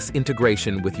seamless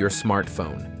integration with your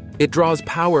smartphone. It draws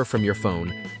power from your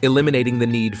phone, eliminating the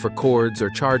need for cords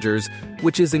or chargers,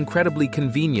 which is incredibly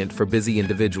convenient for busy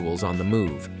individuals on the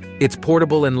move. Its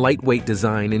portable and lightweight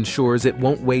design ensures it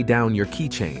won't weigh down your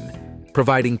keychain,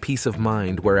 providing peace of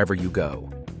mind wherever you go.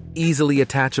 Easily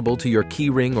attachable to your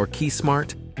keyring or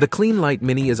KeySmart, the Clean Light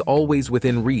Mini is always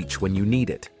within reach when you need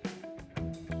it.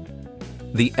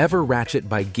 The Ever Ratchet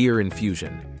by Gear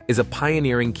Infusion is a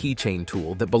pioneering keychain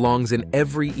tool that belongs in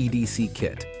every EDC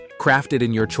kit. Crafted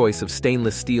in your choice of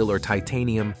stainless steel or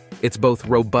titanium, it's both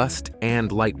robust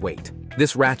and lightweight.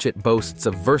 This ratchet boasts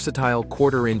a versatile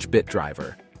 1/4-inch bit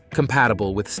driver,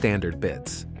 compatible with standard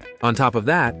bits. On top of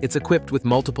that, it's equipped with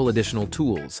multiple additional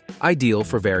tools, ideal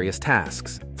for various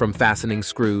tasks, from fastening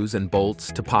screws and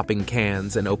bolts to popping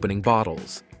cans and opening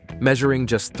bottles. Measuring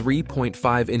just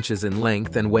 3.5 inches in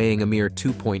length and weighing a mere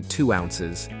 2.2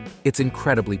 ounces, it's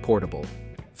incredibly portable,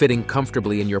 fitting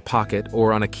comfortably in your pocket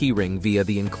or on a keyring via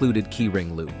the included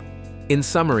keyring loop. In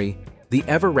summary, the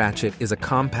Ever Ratchet is a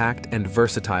compact and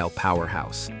versatile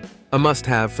powerhouse, a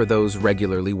must-have for those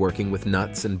regularly working with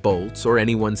nuts and bolts or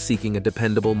anyone seeking a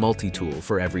dependable multi-tool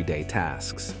for everyday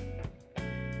tasks.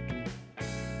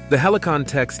 The Helicon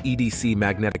Tech's EDC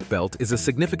magnetic belt is a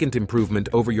significant improvement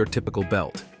over your typical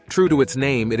belt. True to its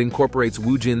name, it incorporates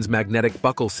Woojin's magnetic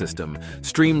buckle system,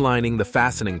 streamlining the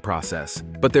fastening process.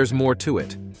 But there's more to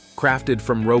it. Crafted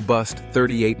from robust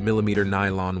 38mm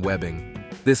nylon webbing,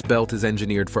 this belt is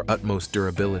engineered for utmost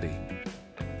durability.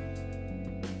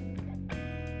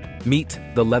 Meet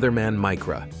the Leatherman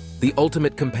Micra, the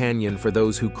ultimate companion for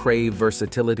those who crave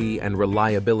versatility and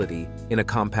reliability in a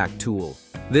compact tool.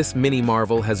 This mini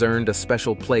marvel has earned a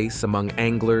special place among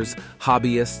anglers,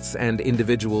 hobbyists, and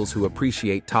individuals who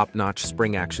appreciate top-notch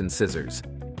spring-action scissors.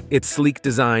 Its sleek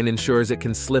design ensures it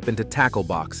can slip into tackle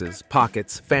boxes,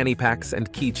 pockets, fanny packs,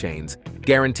 and keychains,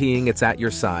 guaranteeing it's at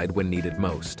your side when needed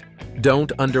most.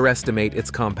 Don't underestimate its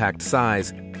compact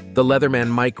size. The Leatherman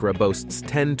Micra boasts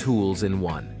 10 tools in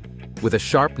one. With a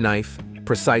sharp knife,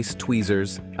 precise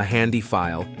tweezers, a handy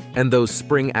file, and those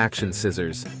spring-action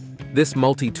scissors, this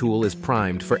multi-tool is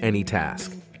primed for any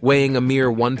task. Weighing a mere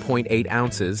 1.8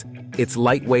 ounces, it's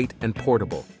lightweight and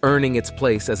portable, earning its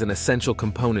place as an essential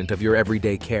component of your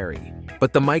everyday carry.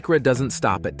 But the Micra doesn't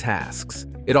stop at tasks.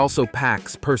 It also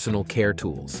packs personal care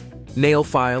tools. Nail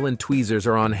file and tweezers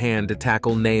are on hand to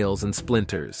tackle nails and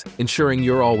splinters, ensuring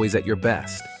you're always at your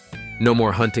best. No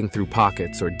more hunting through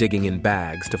pockets or digging in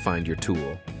bags to find your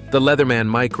tool. The Leatherman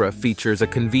Micra features a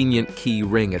convenient key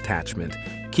ring attachment,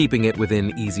 keeping it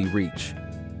within easy reach.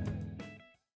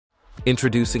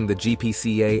 Introducing the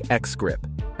GPCA X-Grip,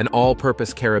 an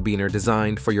all-purpose carabiner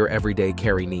designed for your everyday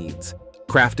carry needs.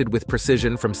 Crafted with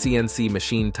precision from CNC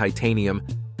machined titanium,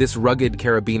 this rugged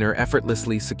carabiner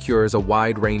effortlessly secures a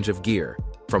wide range of gear,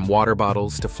 from water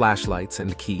bottles to flashlights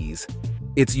and keys.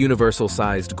 Its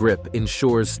universal-sized grip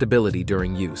ensures stability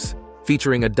during use.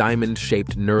 Featuring a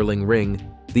diamond-shaped knurling ring,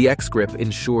 the X-Grip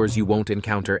ensures you won't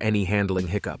encounter any handling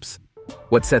hiccups.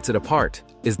 What sets it apart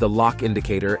is the lock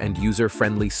indicator and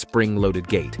user-friendly spring-loaded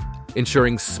gate,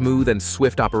 ensuring smooth and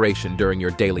swift operation during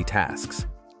your daily tasks.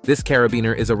 This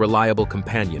carabiner is a reliable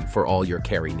companion for all your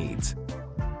carry needs.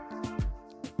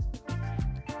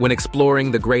 When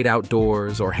exploring the great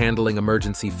outdoors or handling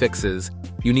emergency fixes,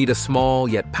 you need a small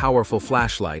yet powerful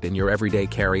flashlight in your everyday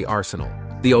carry arsenal.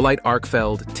 The Olight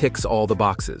Arcfeld ticks all the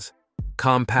boxes.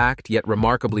 Compact yet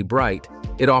remarkably bright,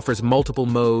 it offers multiple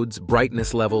modes,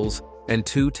 brightness levels, and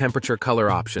 2 temperature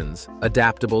color options,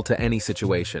 adaptable to any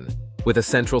situation. With a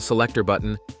central selector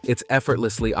button, it's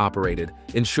effortlessly operated,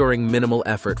 ensuring minimal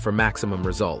effort for maximum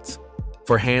results.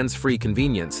 For hands-free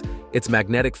convenience, its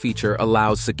magnetic feature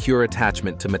allows secure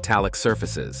attachment to metallic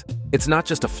surfaces. It's not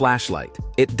just a flashlight,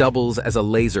 it doubles as a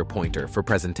laser pointer for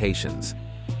presentations.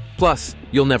 Plus,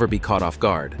 you'll never be caught off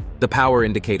guard. The power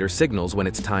indicator signals when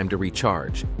it's time to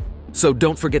recharge. So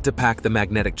don't forget to pack the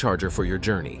magnetic charger for your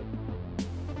journey.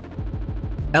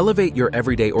 Elevate your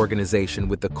everyday organization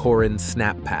with the Corin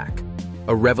Snap Pack,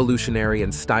 a revolutionary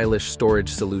and stylish storage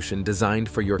solution designed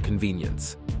for your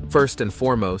convenience. First and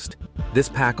foremost, this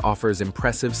pack offers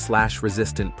impressive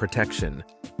slash-resistant protection,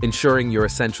 ensuring your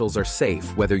essentials are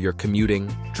safe whether you're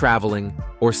commuting, traveling,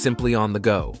 or simply on the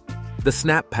go. The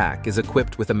Snap Pack is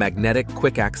equipped with a magnetic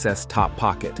quick-access top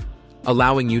pocket,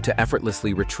 allowing you to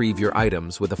effortlessly retrieve your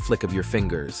items with a flick of your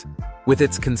fingers. With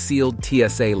its concealed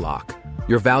TSA lock,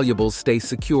 your valuables stay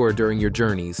secure during your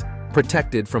journeys,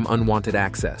 protected from unwanted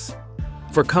access.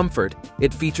 For comfort,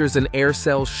 it features an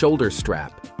AirCell shoulder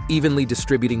strap, evenly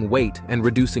distributing weight and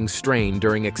reducing strain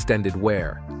during extended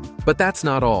wear. But that's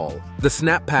not all. The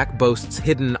Snap Pack boasts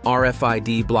hidden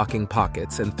RFID blocking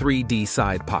pockets and 3D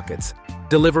side pockets,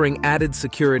 delivering added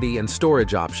security and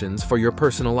storage options for your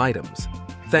personal items.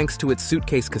 Thanks to its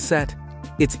suitcase cassette,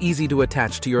 it's easy to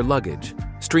attach to your luggage,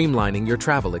 streamlining your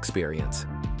travel experience.